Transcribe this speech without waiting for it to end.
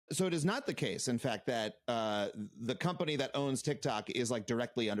So it is not the case, in fact, that the company that owns TikTok is like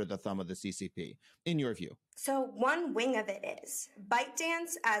directly under the thumb of the CCP, in your view. So one wing of it is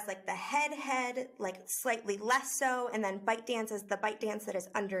ByteDance as like the head, like slightly less so, and then ByteDance is the ByteDance that is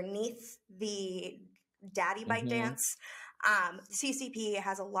underneath the daddy ByteDance. CCP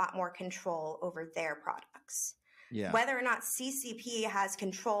has a lot more control over their products. Yeah. Whether or not CCP has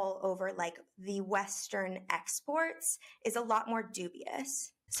control over like the Western exports is a lot more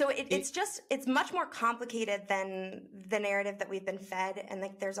dubious. So it's much more complicated than the narrative that we've been fed. And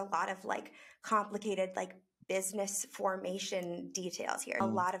like, there's a lot of like complicated, like business formation details here. A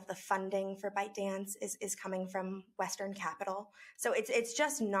lot of the funding for ByteDance is coming from Western capital. So it's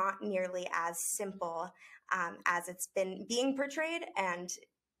just not nearly as simple as it's been being portrayed. And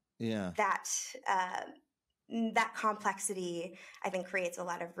that complexity, I think, creates a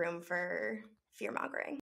lot of room for fear mongering.